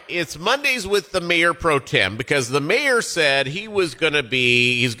it's Mondays with the mayor pro tem because the mayor said he's going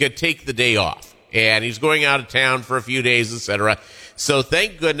to take the day off and he's going out of town for a few days, etc. So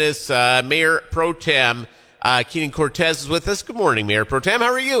thank goodness, Mayor pro tem Keenan Cortez is with us. Good morning, Mayor pro tem.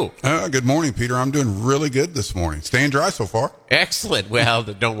 How are you? Good morning, Peter. I'm doing really good this morning. Staying dry so far. Excellent. Well,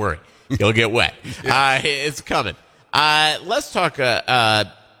 don't worry. You'll get wet. It's coming. Let's talk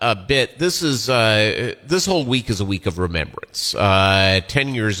a bit. This whole week is a week of remembrance.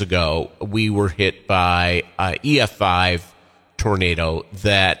 10 years ago, we were hit by EF5 tornado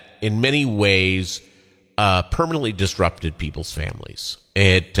that in many ways permanently disrupted people's families.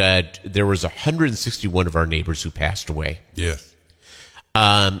 There was 161 of our neighbors who passed away. Yes.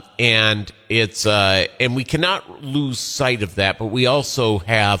 And we cannot lose sight of that, but we also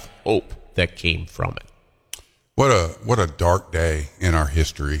have hope that came from it. What a dark day in our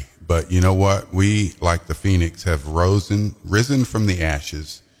history. But you know what? We, like the Phoenix, have risen from the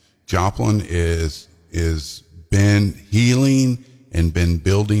ashes. Joplin is been healing and been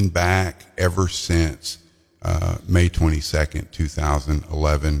building back ever since May 22nd,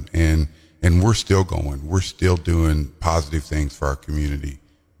 2011. And we're still going. We're still doing positive things for our community.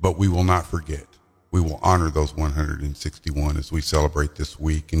 But we will not forget. We will honor those 161 as we celebrate this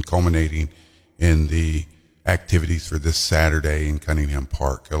week and culminating in the activities for this Saturday in Cunningham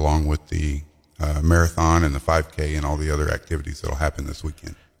Park, along with the marathon and the 5K and all the other activities that will happen this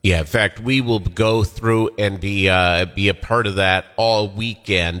weekend. Yeah, in fact, we will go through and be a part of that all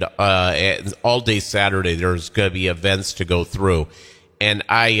weekend. All day Saturday, there's going to be events to go through, and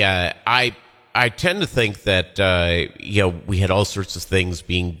I tend to think that we had all sorts of things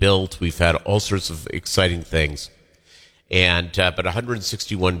being built. We've had all sorts of exciting things, but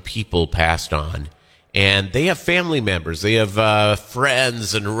 161 people passed on. And they have family members, they have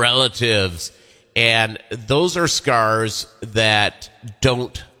friends and relatives, and those are scars that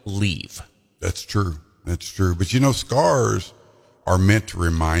don't leave. That's true. That's true. But scars are meant to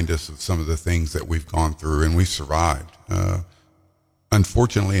remind us of some of the things that we've gone through and we survived.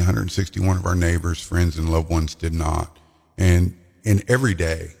 Unfortunately, 161 of our neighbors, friends, and loved ones did not. And every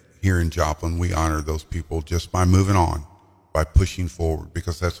day here in Joplin, we honor those people just by moving on, by pushing forward,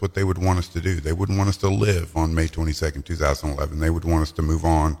 because that's what they would want us to do. They wouldn't want us to live on May 22nd, 2011. They would want us to move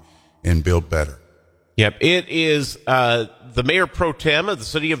on and build better. Yep. It is the mayor pro tem of the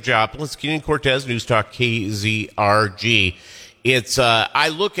city of Joplin, Keenan Cortez, News Talk KZRG. It's I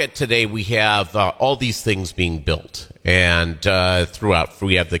look at today, we have all these things being built, and throughout.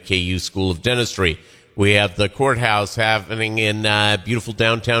 We have the KU School of Dentistry. We have the courthouse happening in beautiful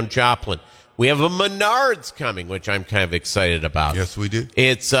downtown Joplin. We have a Menards coming, which I'm kind of excited about. Yes, we do.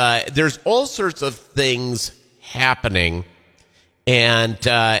 It's there's all sorts of things happening, and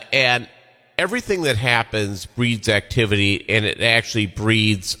everything that happens breeds activity, and it actually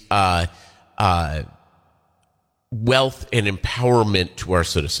breeds wealth and empowerment to our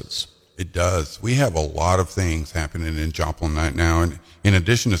citizens. It does. We have a lot of things happening in Joplin right now, and in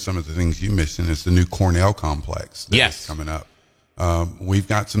addition to some of the things you mentioned, is the new Cornell complex that's coming up. We've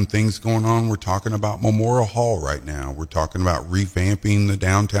got some things going on. We're talking about Memorial Hall right now. We're talking about revamping the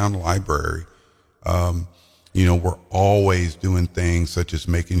downtown library. We're always doing things such as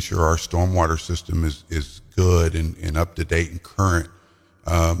making sure our stormwater system is good and up to date and current.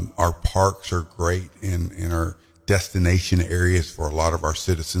 Our parks are great and our destination areas for a lot of our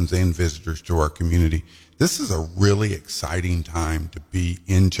citizens and visitors to our community. This is a really exciting time to be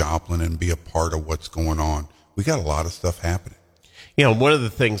in Joplin and be a part of what's going on. We got a lot of stuff happening. One of the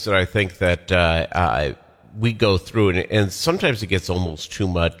things that I think that we go through, and sometimes it gets almost too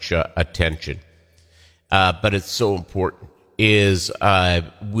much attention, but it's so important, is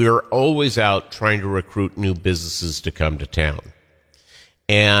we're always out trying to recruit new businesses to come to town.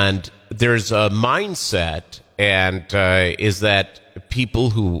 And there's a mindset, and is that people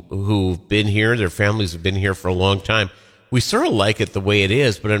who've been here, their families have been here for a long time, we sort of like it the way it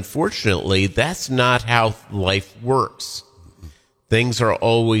is, but unfortunately, that's not how life works. Things are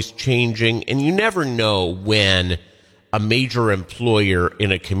always changing, and you never know when a major employer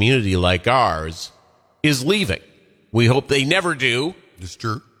in a community like ours is leaving. We hope they never do. It's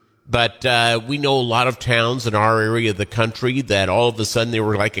true. But we know a lot of towns in our area of the country that all of a sudden they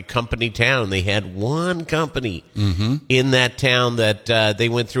were like a company town. They had one company in that town that they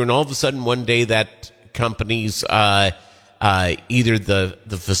went through, and all of a sudden one day that company's either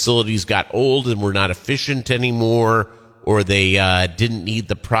the facilities got old and were not efficient anymore, or they didn't need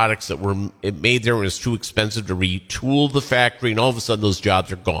the products that were made there. It was too expensive to retool the factory, and all of a sudden those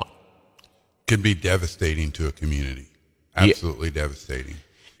jobs are gone. Can be devastating to a community. Absolutely devastating.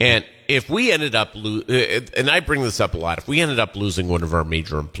 And if we ended up, and I bring this up a lot, if we ended up losing one of our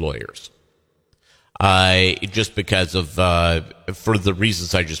major employers, just because of, for the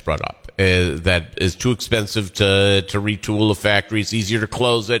reasons I just brought up, that is too expensive to retool a factory. It's easier to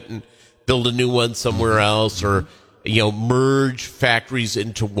close it and build a new one somewhere else, or, merge factories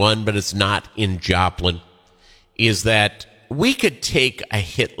into one, but it's not in Joplin, is that we could take a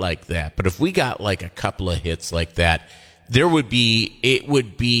hit like that. But if we got like a couple of hits like that, it would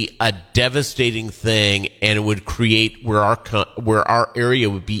be a devastating thing, and it would create where our area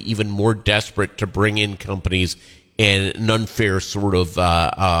would be even more desperate to bring in companies and an unfair sort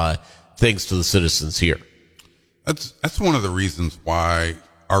of things to the citizens here. That's one of the reasons why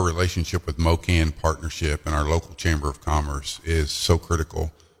our relationship with MoCan Partnership and our local Chamber of Commerce is so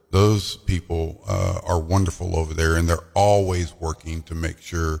critical. Those people are wonderful over there, and they're always working to make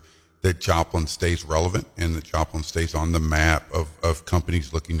sure that Joplin stays relevant and that Joplin stays on the map of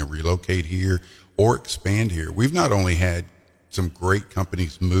companies looking to relocate here or expand here. We've not only had some great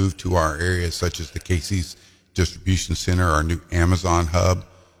companies move to our area, such as the Casey's Distribution Center, our new Amazon hub,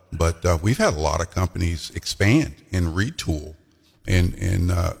 but we've had a lot of companies expand and retool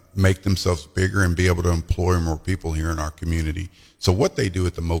and make themselves bigger and be able to employ more people here in our community. So what they do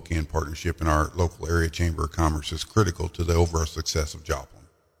at the MoCan Partnership and our local area Chamber of Commerce is critical to the overall success of Joplin.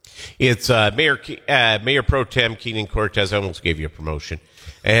 It's Mayor Pro Tem Keenan Cortez. I almost gave you a promotion.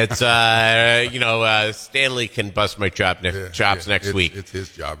 It's Stanley can bust my chops next week. It's his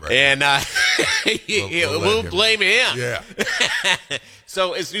job, right? And we'll blame him. Yeah.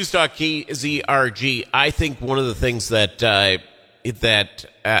 So it's Newstalk KZRG. I think one of the things that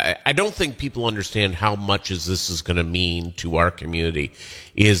I don't think people understand how much this is going to mean to our community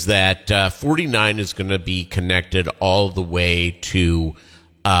is that 49 is going to be connected all the way to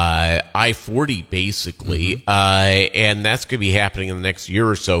I-40 basically, and that's going to be happening in the next year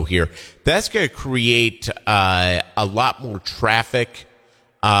or so here. That's going to create a lot more traffic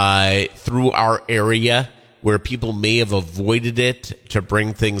through our area where people may have avoided it to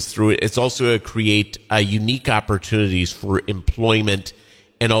bring things through it. It's also going to create unique opportunities for employment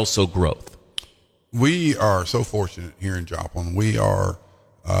and also growth. We are so fortunate here in Joplin. We are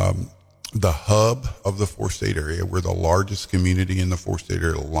the hub of the four-state area. We're the largest community in the four-state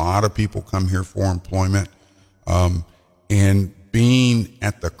area. A lot of people come here for employment. And being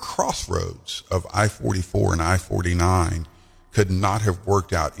at the crossroads of I-44 and I-49 could not have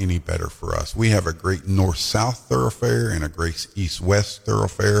worked out any better for us. We have a great north-south thoroughfare and a great east-west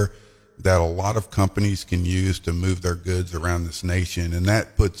thoroughfare that a lot of companies can use to move their goods around this nation. And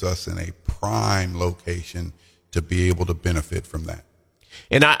that puts us in a prime location to be able to benefit from that.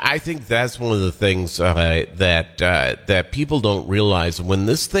 And I think that's one of the things that people don't realize. When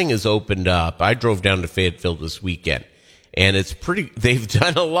this thing is opened up, I drove down to Fayetteville this weekend, and they've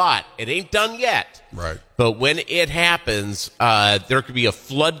done a lot. It ain't done yet. Right. But when it happens, there could be a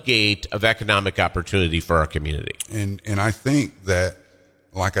floodgate of economic opportunity for our community. And I think that,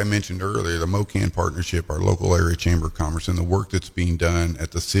 like I mentioned earlier, the MoCan Partnership, our local area Chamber of Commerce, and the work that's being done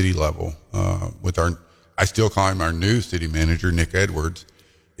at the city level with I still call him our new city manager, Nick Edwards,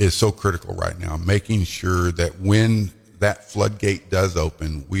 is so critical right now, making sure that when that floodgate does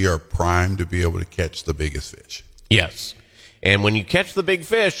open, we are primed to be able to catch the biggest fish. Yes. And when you catch the big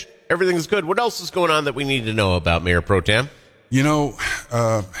fish, everything's good. What else is going on that we need to know about, Mayor Pro Tem?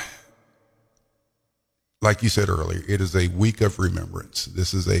 Like you said earlier, it is a week of remembrance.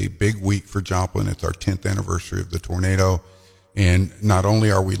 This is a big week for Joplin. It's our 10th anniversary of the tornado. And not only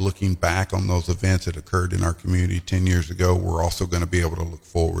are we looking back on those events that occurred in our community 10 years ago, we're also going to be able to look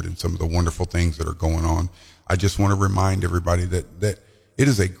forward in some of the wonderful things that are going on. I just want to remind everybody that it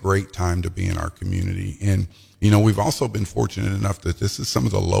is a great time to be in our community. And, we've also been fortunate enough that this is some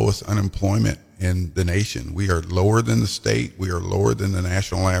of the lowest unemployment in the nation. We are lower than the state. We are lower than the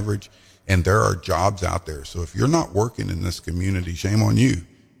national average. And there are jobs out there. So if you're not working in this community, shame on you.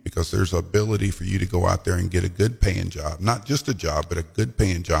 Because there's ability for you to go out there and get a good paying job, not just a job, but a good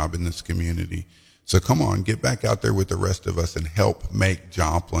paying job in this community. So come on, get back out there with the rest of us and help make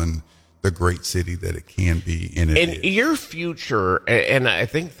Joplin the great city that it can be. And your future, and I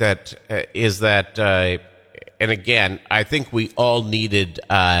think that is that, and again, I think we all needed,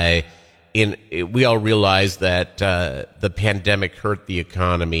 we all realized that the pandemic hurt the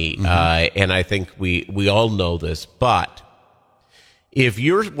economy, and I think we all know this, but if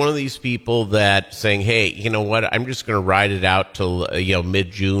you're one of these people that saying, hey, you know what, I'm just going to ride it out till,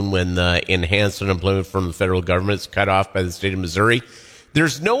 mid-June when the enhanced unemployment from the federal government is cut off by the state of Missouri,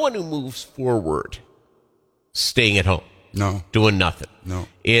 there's no one who moves forward staying at home. No. Doing nothing. No.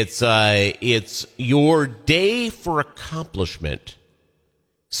 It's your day for accomplishment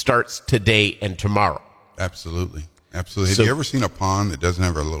starts today and tomorrow. Absolutely. Absolutely. So, have you ever seen a pond that doesn't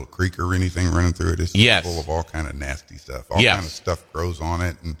have a little creek or anything running through it? It's yes. full of all kind of nasty stuff. All kind of stuff grows on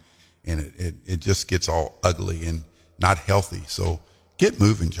it, and it just gets all ugly and not healthy. So get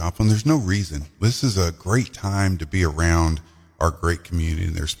moving, Joplin. There's no reason. This is a great time to be around our great community,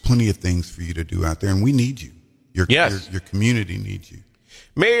 and there's plenty of things for you to do out there, and we need you. Your community needs you.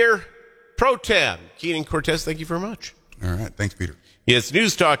 Mayor Pro Tem Keenan Cortez, thank you very much. All right. Thanks, Peter. It's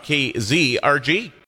News Talk KZRG.